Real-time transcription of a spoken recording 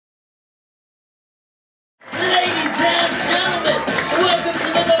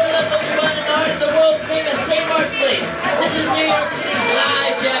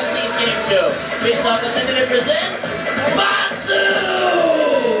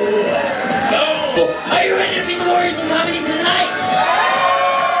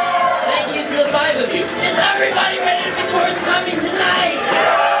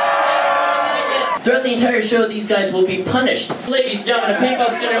Throughout the entire show, these guys will be punished. Ladies and gentlemen, a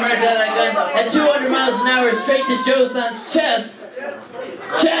paintball's gonna emerge out of that gun at 200 miles an hour straight to Joe-san's chest.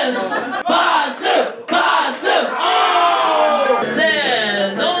 Chest! BATSU! BATSU! Oh!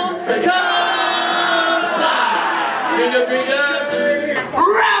 Sendo Sakasa! Bring up!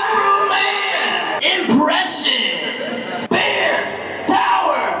 Reprimand! Impressions! Beer!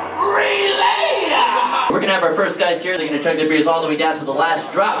 Tower! Relay! We're gonna have our first guys here. They're gonna chug their beers all the way down to the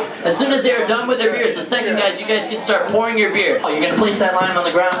last drop. As soon as they are done with their beers, the second guys, you guys can start pouring your beer. You're gonna place that lime on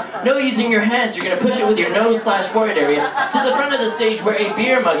the ground. No using your hands. You're gonna push it with your nose/forehead area to the front of the stage where a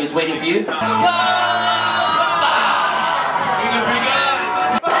beer mug is waiting for you.